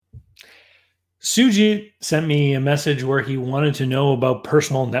Sujit sent me a message where he wanted to know about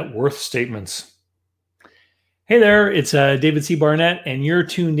personal net worth statements. Hey there, it's David C. Barnett, and you're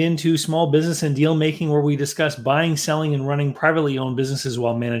tuned into Small Business and Deal Making, where we discuss buying, selling, and running privately owned businesses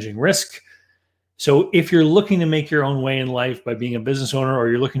while managing risk. So, if you're looking to make your own way in life by being a business owner, or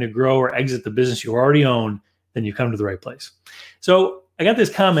you're looking to grow or exit the business you already own, then you come to the right place. So, I got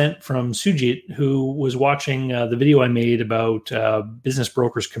this comment from Sujit, who was watching the video I made about business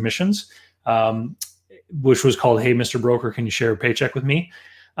brokers' commissions, um, which was called, "Hey, Mr. Broker, can you share a paycheck with me?"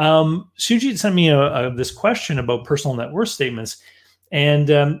 Sujit sent me this question about personal net worth statements.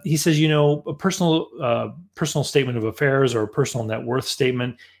 And he says, a personal statement of affairs or a personal net worth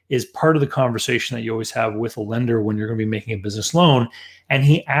statement is part of the conversation that you always have with a lender when you're going to be making a business loan. And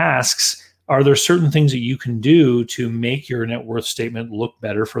he asks, are there certain things that you can do to make your net worth statement look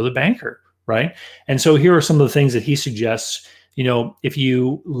better for the banker, right? And so here are some of the things that he suggests. If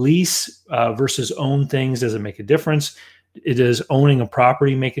you lease versus own things, does it make a difference? Does owning a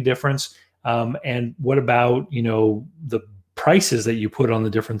property make a difference? And what about, the prices that you put on the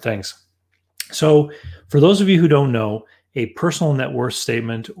different things? So for those of you who don't know, a personal net worth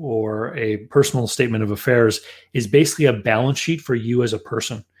statement or a personal statement of affairs is basically a balance sheet for you as a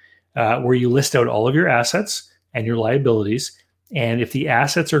person, where you list out all of your assets and your liabilities. And if the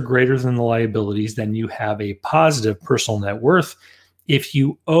assets are greater than the liabilities, then you have a positive personal net worth. If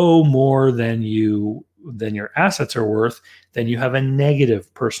you owe more than your assets are worth, then you have a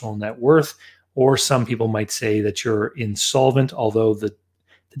negative personal net worth. Or some people might say that you're insolvent, although the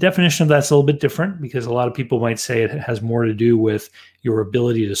definition of that's a little bit different, because a lot of people might say it has more to do with your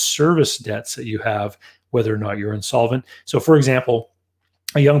ability to service debts that you have, whether or not you're insolvent. So for example,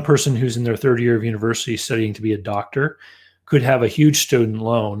 a young person who's in their third year of university studying to be a doctor could have a huge student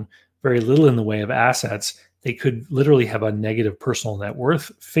loan, very little in the way of assets. They could literally have a negative personal net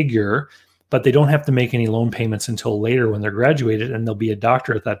worth figure, but they don't have to make any loan payments until later when they're graduated, and they'll be a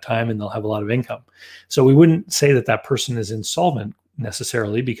doctor at that time and they'll have a lot of income. So we wouldn't say that that person is insolvent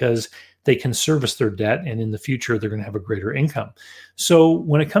necessarily, because they can service their debt, and in the future they're going to have a greater income. So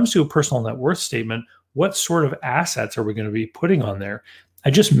when it comes to a personal net worth statement, what sort of assets are we going to be putting on there? I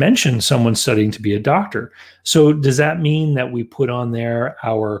just mentioned someone studying to be a doctor. So does that mean that we put on there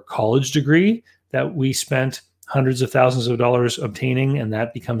our college degree that we spent hundreds of thousands of dollars obtaining, and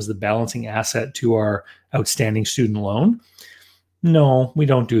that becomes the balancing asset to our outstanding student loan? No, we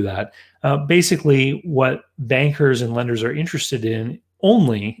don't do that. Basically, what bankers and lenders are interested in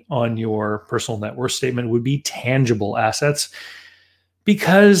only on your personal net worth statement would be tangible assets,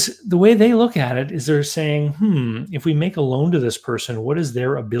 because the way they look at it is they're saying, if we make a loan to this person, what is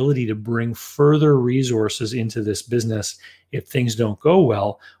their ability to bring further resources into this business if things don't go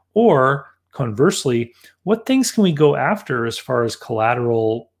well? Or conversely, what things can we go after as far as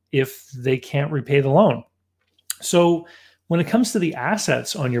collateral if they can't repay the loan? So when it comes to the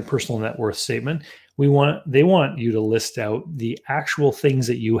assets on your personal net worth statement, they want you to list out the actual things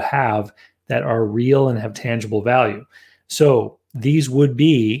that you have that are real and have tangible value. So these would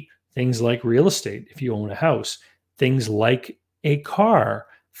be things like real estate, if you own a house, things like a car,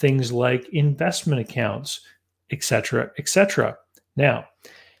 things like investment accounts, etc., etc. Now,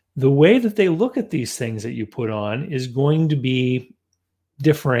 the way that they look at these things that you put on is going to be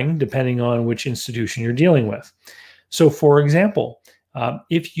differing depending on which institution you're dealing with. So for example,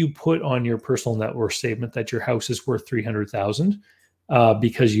 if you put on your personal net worth statement that your house is worth $300,000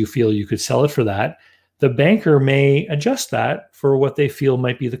 because you feel you could sell it for that, the banker may adjust that for what they feel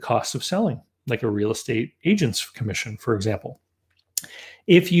might be the cost of selling, like a real estate agent's commission, for example.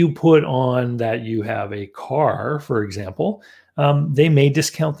 If you put on that you have a car, for example, they may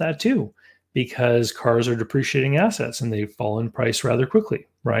discount that too, because cars are depreciating assets and they fall in price rather quickly,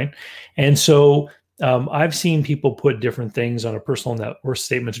 right? And so I've seen people put different things on a personal net worth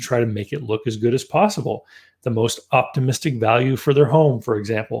statement to try to make it look as good as possible. The most optimistic value for their home, for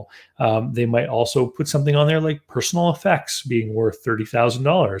example. They might also put something on there like personal effects being worth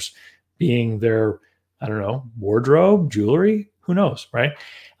 $30,000, being their, wardrobe, jewelry, who knows, right?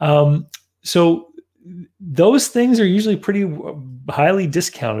 So those things are usually pretty highly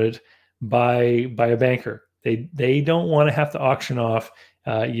discounted by a banker. They don't want to have to auction off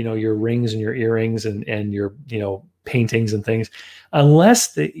your rings and your earrings and your, paintings and things,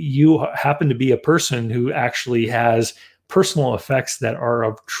 unless that you happen to be a person who actually has personal effects that are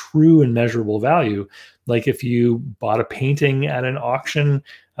of true and measurable value. Like if you bought a painting at an auction,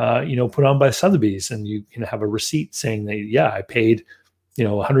 put on by Sotheby's, and you can have a receipt saying that, I paid,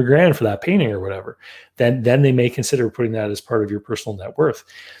 $100,000 for that painting or whatever, then they may consider putting that as part of your personal net worth.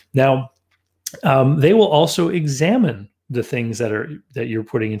 Now, they will also examine the things that you're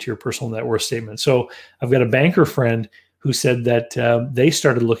putting into your personal net worth statement. So I've got a banker friend who said that they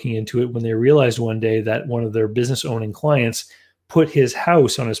started looking into it when they realized one day that one of their business owning clients put his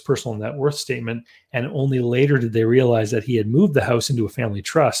house on his personal net worth statement, and only later did they realize that he had moved the house into a family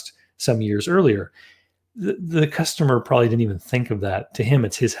trust some years earlier. The customer probably didn't even think of that. To him,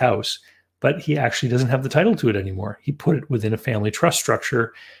 it's his house, but he actually doesn't have the title to it anymore. He put it within a family trust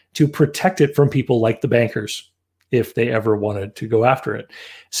structure to protect it from people like the bankers if they ever wanted to go after it.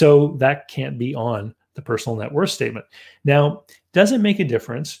 So that can't be on the personal net worth statement. Now, does it make a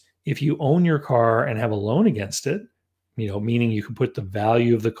difference if you own your car and have a loan against it? Meaning you can put the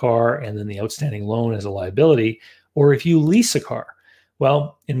value of the car and then the outstanding loan as a liability, or if you lease a car.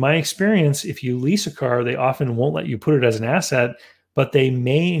 Well, in my experience, if you lease a car, they often won't let you put it as an asset, but they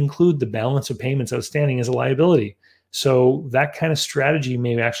may include the balance of payments outstanding as a liability. So that kind of strategy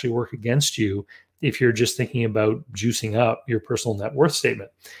may actually work against you if you're just thinking about juicing up your personal net worth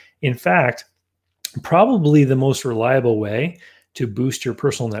statement. In fact, probably the most reliable way to boost your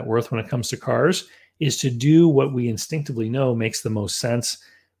personal net worth when it comes to cars is to do what we instinctively know makes the most sense,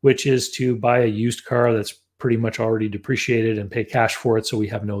 which is to buy a used car that's pretty much already depreciated and pay cash for it so we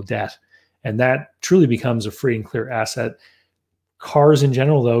have no debt. And that truly becomes a free and clear asset. Cars in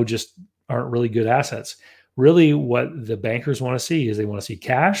general, though, just aren't really good assets. Really, what the bankers want to see is they want to see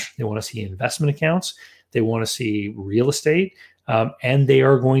cash, they want to see investment accounts, they want to see real estate, and they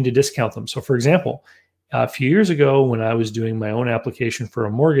are going to discount them. So for example, a few years ago when I was doing my own application for a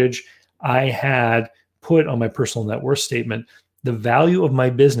mortgage, I had put on my personal net worth statement the value of my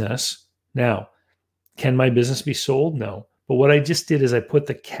business. Now, can my business be sold? No. But what I just did is I put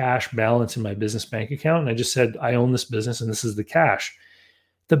the cash balance in my business bank account, and I just said, I own this business and this is the cash.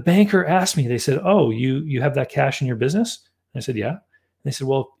 The banker asked me, they said, oh, you have that cash in your business? And I said, yeah. And they said,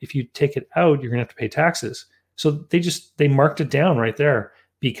 well, if you take it out, you're going to have to pay taxes. So they marked it down right there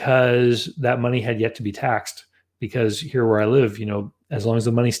because that money had yet to be taxed. Because here where I live, as long as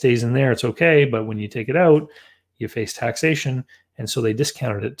the money stays in there, it's okay. But when you take it out, you face taxation. And so they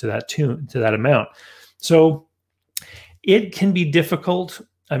discounted it to that amount. So it can be difficult.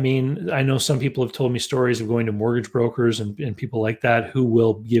 I mean, I know some people have told me stories of going to mortgage brokers and people like that who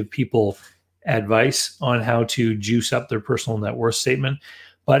will give people advice on how to juice up their personal net worth statement,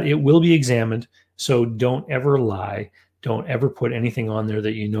 but it will be examined. So don't ever lie. Don't ever put anything on there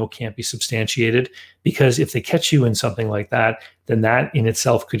that can't be substantiated, because if they catch you in something like that, then that in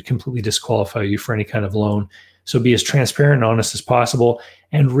itself could completely disqualify you for any kind of loan. So be as transparent and honest as possible,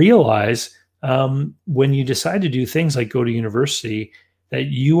 and realize when you decide to do things like go to university, that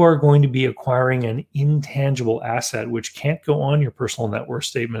you are going to be acquiring an intangible asset which can't go on your personal net worth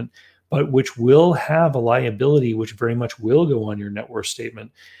statement, but which will have a liability which very much will go on your net worth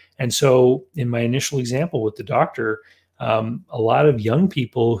statement. And so in my initial example with the doctor, a lot of young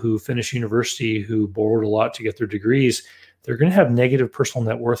people who finish university, who borrowed a lot to get their degrees, they're going to have negative personal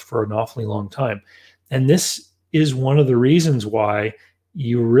net worth for an awfully long time. And this is one of the reasons why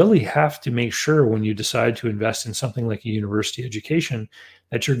you really have to make sure when you decide to invest in something like a university education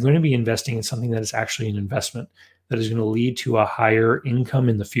that you're going to be investing in something that is actually an investment that is going to lead to a higher income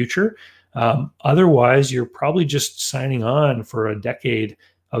in the future. Otherwise, you're probably just signing on for a decade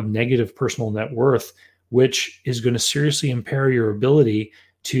of negative personal net worth, which is going to seriously impair your ability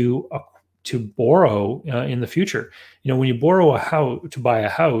to borrow in the future. When you borrow a house to buy a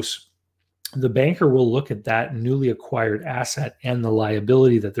house, the banker will look at that newly acquired asset and the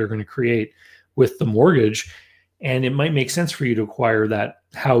liability that they're going to create with the mortgage. And it might make sense for you to acquire that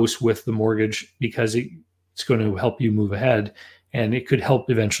house with the mortgage because it's going to help you move ahead, and it could help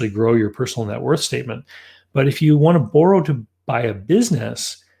eventually grow your personal net worth statement. But if you want to borrow to buy a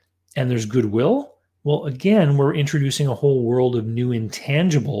business and there's goodwill, well, again, we're introducing a whole world of new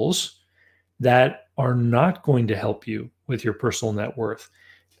intangibles that are not going to help you with your personal net worth,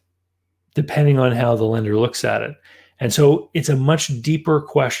 depending on how the lender looks at it. And so it's a much deeper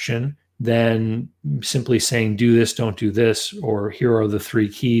question than simply saying, do this, don't do this, or here are the 3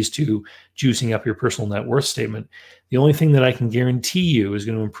 keys to juicing up your personal net worth statement. The only thing that I can guarantee you is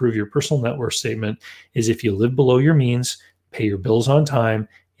going to improve your personal net worth statement is if you live below your means, pay your bills on time,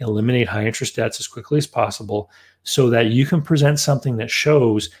 eliminate high interest debts as quickly as possible, so that you can present something that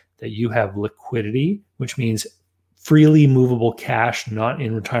shows that you have liquidity, which means freely movable cash, not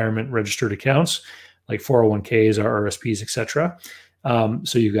in retirement registered accounts like 401ks or RSPs, etc.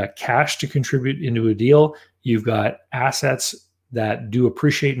 So you've got cash to contribute into a deal. You've got assets that do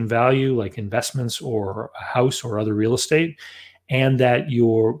appreciate in value, like investments or a house or other real estate, and that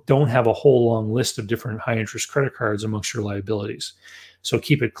you don't have a whole long list of different high interest credit cards amongst your liabilities. So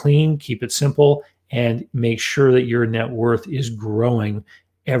keep it clean, keep it simple, and make sure that your net worth is growing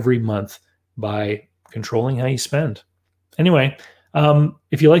every month by controlling how you spend. Anyway,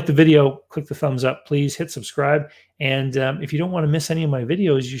 if you like the video, click the thumbs up, please hit subscribe. And if you don't want to miss any of my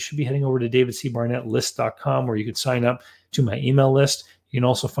videos, you should be heading over to davidcbarnettlist.com, where you could sign up to my email list. You can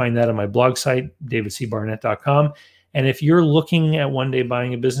also find that on my blog site, davidcbarnett.com. And if you're looking at one day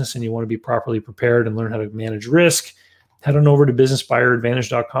buying a business and you want to be properly prepared and learn how to manage risk, head on over to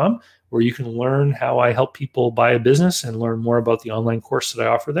businessbuyeradvantage.com, where you can learn how I help people buy a business and learn more about the online course that I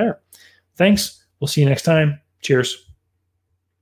offer there. Thanks. We'll see you next time. Cheers.